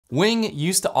Wing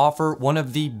used to offer one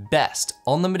of the best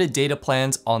unlimited data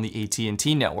plans on the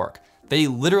AT&T network. They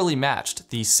literally matched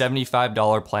the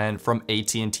 $75 plan from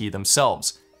AT&T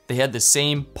themselves. They had the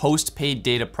same post-paid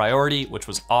data priority, which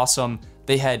was awesome.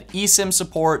 They had eSIM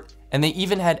support, and they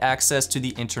even had access to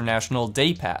the International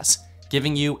Day Pass,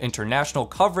 giving you international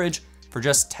coverage for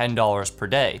just $10 per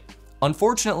day.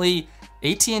 Unfortunately,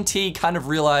 AT&T kind of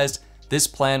realized this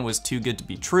plan was too good to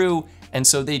be true, and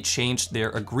so they changed their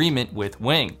agreement with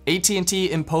Wing.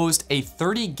 AT&T imposed a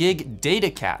 30 gig data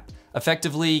cap,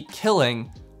 effectively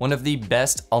killing one of the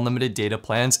best unlimited data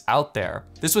plans out there.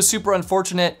 This was super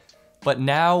unfortunate, but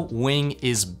now Wing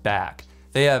is back.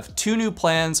 They have two new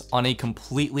plans on a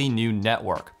completely new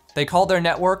network. They call their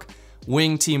network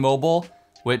Wing T-Mobile,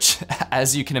 which,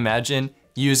 as you can imagine,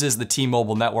 uses the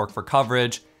T-Mobile network for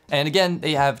coverage. And again,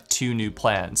 they have two new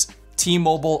plans,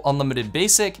 T-Mobile Unlimited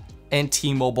Basic and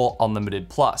T-Mobile Unlimited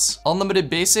Plus. Unlimited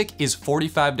Basic is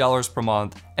 $45 per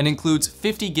month and includes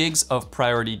 50 gigs of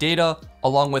priority data,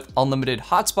 along with unlimited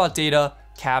hotspot data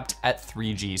capped at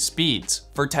 3G speeds.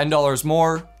 For $10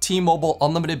 more, T-Mobile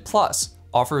Unlimited Plus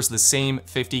offers the same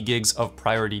 50 gigs of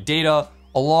priority data,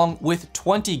 along with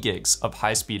 20 gigs of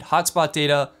high-speed hotspot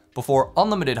data before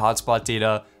unlimited hotspot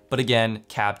data, but again,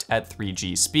 capped at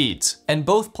 3G speeds. And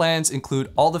both plans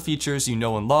include all the features you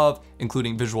know and love,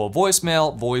 including visual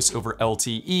voicemail, voice over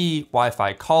LTE,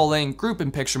 Wi-Fi calling, group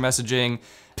and picture messaging,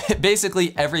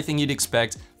 basically everything you'd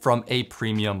expect from a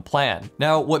premium plan.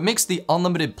 Now, what makes the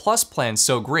Unlimited Plus plan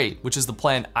so great, which is the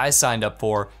plan I signed up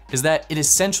for, is that it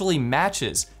essentially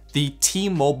matches the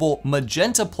T-Mobile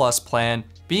Magenta Plus plan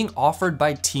being offered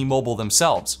by T-Mobile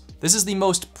themselves. This is the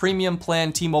most premium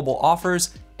plan T-Mobile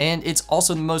offers, and it's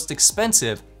also the most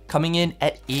expensive, coming in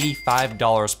at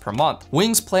 $85 per month.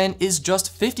 Wing's plan is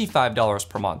just $55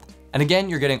 per month. And again,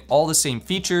 you're getting all the same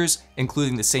features,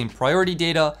 including the same priority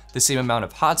data, the same amount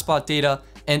of hotspot data,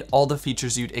 and all the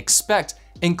features you'd expect,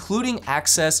 including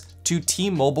access to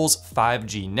T-Mobile's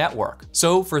 5G network.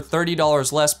 So for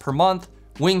 $30 less per month,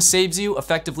 Wing saves you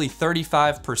effectively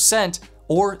 35%,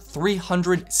 or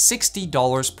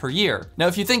 $360 per year. Now,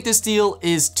 if you think this deal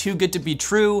is too good to be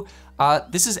true,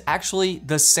 this is actually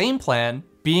the same plan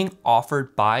being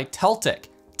offered by Teltik.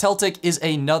 Teltik is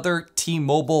another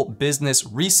T-Mobile business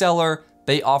reseller.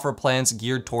 They offer plans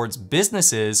geared towards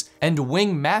businesses, and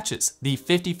Wing matches the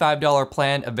 $55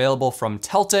 plan available from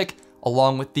Teltik,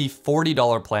 along with the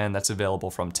 $40 plan that's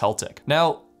available from Teltik.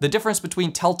 Now, the difference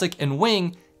between Teltik and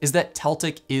Wing is that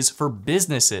Teltik is for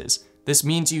businesses. This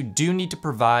means you do need to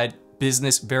provide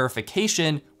business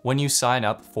verification when you sign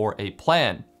up for a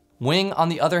plan. Wing, on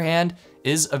the other hand,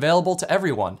 is available to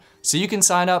everyone. So you can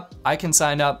sign up, I can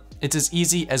sign up. It's as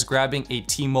easy as grabbing a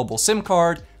T-Mobile SIM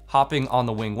card, hopping on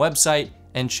the Wing website,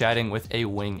 and chatting with a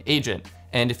Wing agent.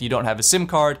 And if you don't have a SIM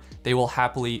card, they will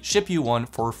happily ship you one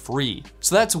for free.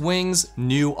 So that's Wing's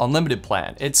new unlimited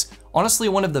plan. It's honestly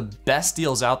one of the best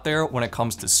deals out there when it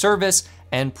comes to service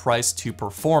and price to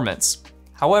performance.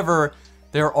 However,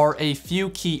 there are a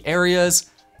few key areas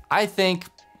I think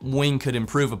Wing could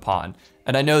improve upon.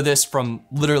 And I know this from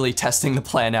literally testing the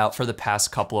plan out for the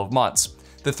past couple of months.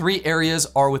 The three areas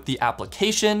are with the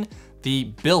application, the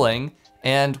billing,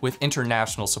 and with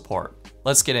international support.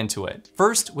 Let's get into it.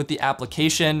 First, with the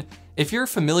application, if you're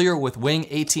familiar with Wing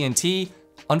AT&T,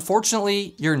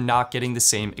 unfortunately, you're not getting the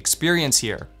same experience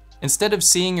here. Instead of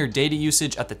seeing your data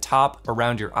usage at the top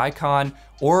around your icon,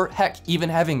 or heck, even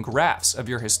having graphs of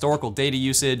your historical data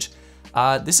usage,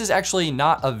 this is actually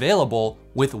not available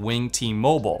with Wing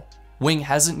T-Mobile. Wing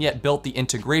hasn't yet built the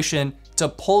integration to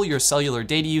pull your cellular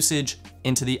data usage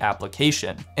into the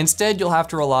application. Instead, you'll have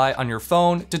to rely on your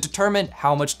phone to determine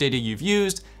how much data you've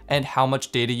used and how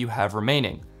much data you have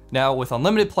remaining. Now, with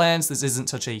unlimited plans, this isn't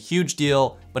such a huge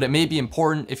deal, but it may be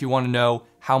important if you want to know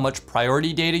how much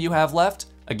priority data you have left.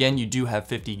 Again, you do have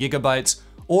 50 gigabytes,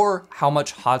 or how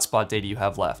much hotspot data you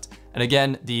have left. And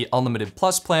again, the Unlimited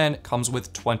Plus plan comes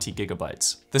with 20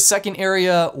 gigabytes. The second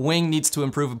area Wing needs to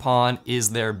improve upon is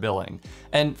their billing.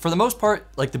 And for the most part,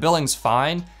 like, the billing's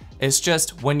fine. It's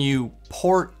just when you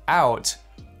port out,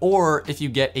 or if you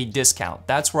get a discount,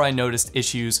 that's where I noticed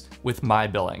issues with my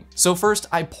billing. So first,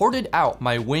 I ported out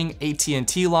my Wing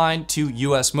AT&T line to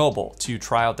US Mobile to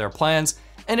try out their plans,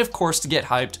 and of course to get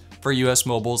hyped for US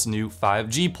Mobile's new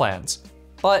 5G plans.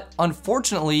 But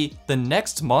unfortunately, the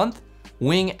next month,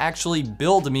 Wing actually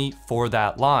billed me for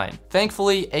that line.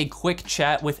 Thankfully, a quick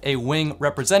chat with a Wing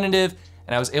representative,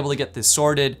 and I was able to get this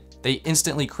sorted. They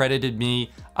instantly credited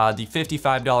me the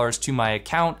 $55 to my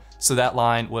account, so that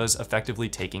line was effectively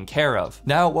taken care of.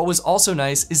 Now, what was also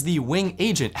nice is the Wing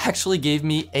agent actually gave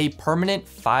me a permanent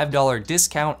 $5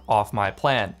 discount off my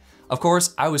plan. Of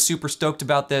course, I was super stoked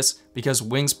about this because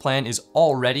Wing's plan is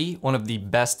already one of the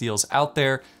best deals out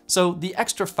there, so the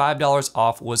extra $5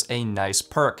 off was a nice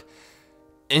perk.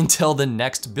 Until the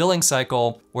next billing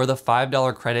cycle where the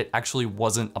 $5 credit actually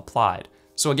wasn't applied.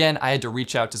 So again, I had to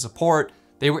reach out to support.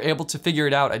 They were able to figure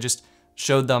it out. I just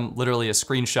showed them literally a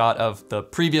screenshot of the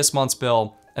previous month's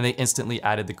bill and they instantly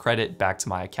added the credit back to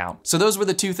my account. So those were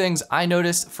the two things I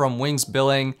noticed from Wing's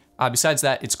billing. Besides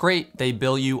that, it's great. They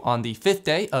bill you on the 5th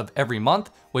day of every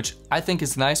month, which I think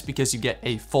is nice because you get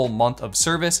a full month of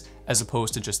service as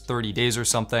opposed to just 30 days or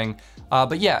something.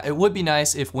 But yeah, it would be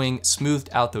nice if Wing smoothed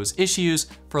out those issues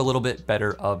for a little bit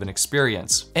better of an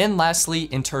experience. And lastly,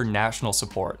 international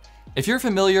support. If you're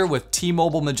familiar with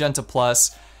T-Mobile Magenta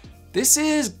Plus, this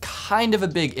is kind of a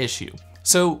big issue.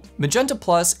 So Magenta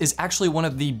Plus is actually one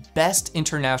of the best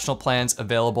international plans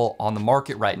available on the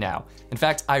market right now. In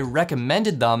fact, I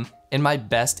recommended them in my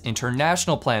best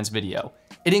international plans video.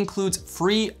 It includes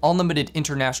free unlimited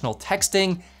international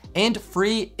texting and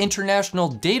free international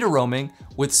data roaming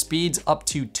with speeds up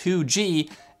to 2G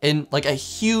in like a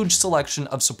huge selection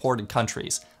of supported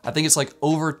countries. I think it's like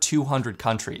over 200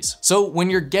 countries. So when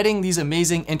you're getting these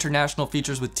amazing international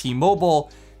features with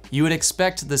T-Mobile, you would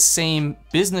expect the same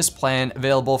business plan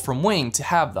available from Wing to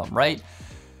have them, right?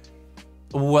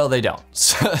 Well, they don't.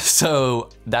 So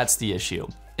that's the issue.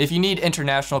 If you need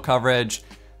international coverage,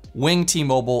 Wing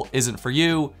T-Mobile isn't for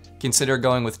you. Consider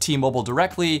going with T-Mobile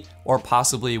directly or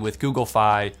possibly with Google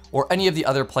Fi or any of the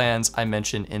other plans I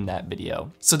mentioned in that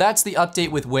video. So that's the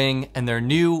update with Wing and their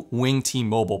new Wing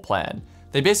T-Mobile plan.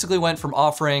 They basically went from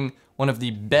offering one of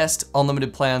the best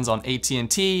unlimited plans on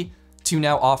AT&T to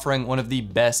now offering one of the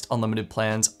best unlimited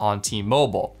plans on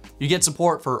T-Mobile. You get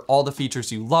support for all the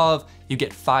features you love, you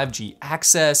get 5G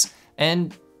access,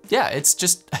 and yeah,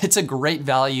 it's a great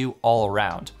value all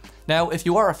around. Now, if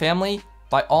you are a family,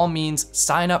 by all means,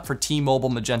 sign up for T-Mobile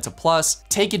Magenta Plus,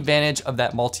 take advantage of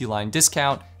that multi-line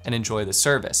discount, and enjoy the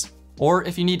service. Or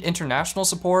if you need international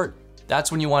support,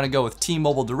 that's when you want to go with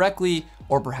T-Mobile directly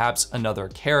or perhaps another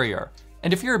carrier.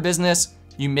 And if you're a business,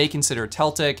 you may consider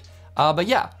Teltik, but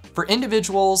yeah, for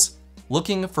individuals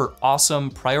looking for awesome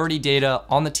priority data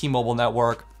on the T-Mobile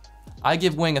network, I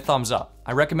give Wing a thumbs up.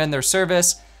 I recommend their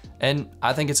service, and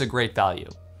I think it's a great value.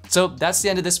 So that's the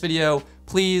end of this video.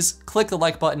 Please click the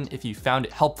like button if you found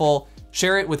it helpful.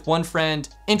 Share it with one friend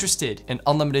interested in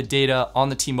unlimited data on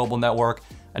the T-Mobile network.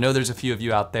 I know there's a few of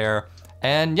you out there.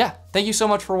 And yeah, thank you so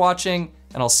much for watching,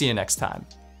 and I'll see you next time.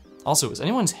 Also, is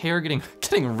anyone's hair getting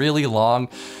really long?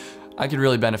 I could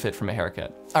really benefit from a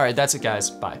haircut. All right, that's it guys,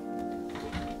 bye.